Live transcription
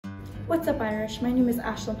What's up, Irish? My name is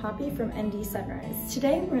Ashlyn Poppy from ND Sunrise.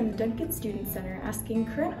 Today we're in the Duncan Student Center asking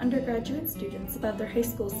current undergraduate students about their high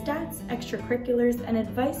school stats, extracurriculars, and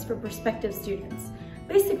advice for prospective students.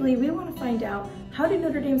 Basically, we want to find out, how do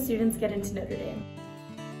Notre Dame students get into Notre Dame?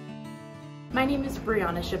 My name is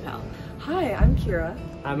Brianna Chappelle. Hi, I'm Kira.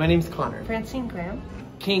 My name's Connor. Francine Graham.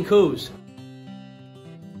 King Coos.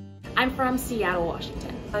 I'm from Seattle,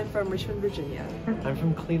 Washington. I'm from Richmond, Virginia. I'm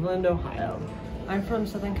from Cleveland, Ohio. I'm from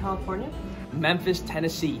Southern California. Memphis,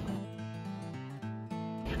 Tennessee.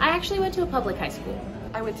 I actually went to a public high school.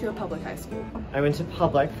 I went to a public high school. I went to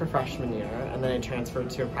public for freshman year, and then I transferred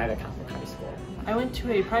to a private Catholic high school. I went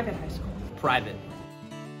to a private high school. Private.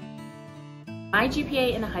 My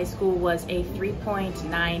GPA in high school was a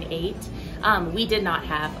 3.98. We did not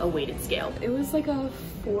have a weighted scale. It was like a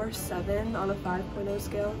 4.7 on a 5.0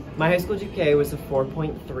 scale. My high school GPA was a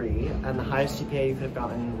 4.3, and the highest GPA you could have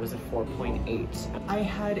gotten was a 4.8. I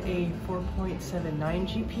had a 4.79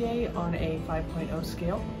 GPA on a 5.0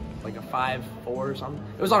 scale. Like a 5.4 or something.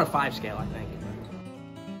 It was on a 5 scale, I think.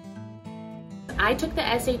 I took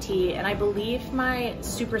the SAT and I believe my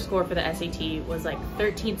super score for the SAT was like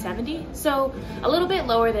 1370, so a little bit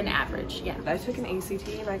lower than average, yeah. I took an ACT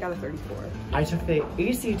and I got a 34. I took the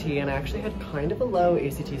ACT, and I actually had kind of a low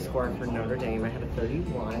ACT score for Notre Dame. I had a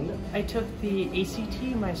 31. I took the ACT,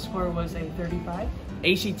 my score was a 35.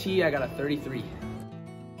 ACT, I got a 33.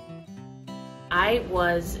 I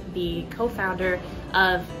was the co-founder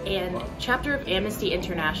of a chapter of Amnesty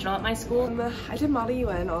International at my school. I did Model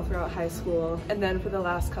UN all throughout high school, and then for the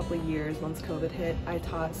last couple of years, once COVID hit, I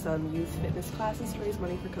taught some youth fitness classes to raise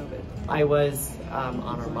money for COVID. I was on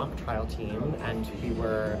our mock trial team, and we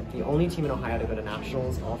were the only team in Ohio to go to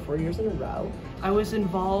nationals all 4 years in a row. I was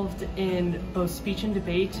involved in both speech and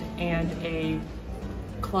debate and a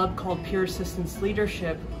club called Peer Assistance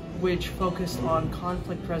Leadership, which focused on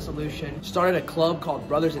conflict resolution. Started a club called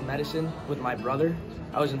Brothers in Medicine with my brother.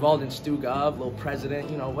 I was involved in Stu Gov, little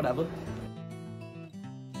president, you know, whatever.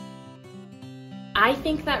 I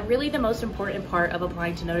think that really the most important part of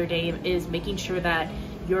applying to Notre Dame is making sure that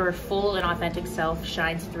your full and authentic self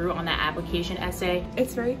shines through on that application essay.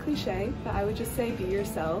 It's very cliche, but I would just say be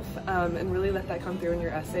yourself and really let that come through in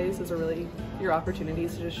your essays. Those are really your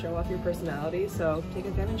opportunities to just show off your personality, so take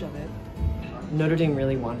advantage of it. Notre Dame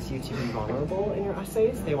really wants you to be vulnerable in your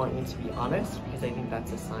essays. They want you to be honest, because I think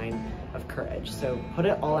that's a sign of courage. So put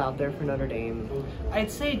it all out there for Notre Dame. I'd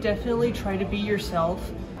say definitely try to be yourself.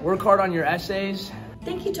 Work hard on your essays.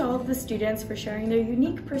 Thank you to all of the students for sharing their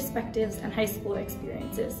unique perspectives and high school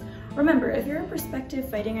experiences. Remember, if you're a prospective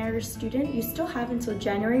Fighting Irish student, you still have until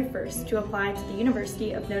January 1st to apply to the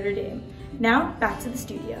University of Notre Dame. Now, back to the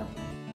studio.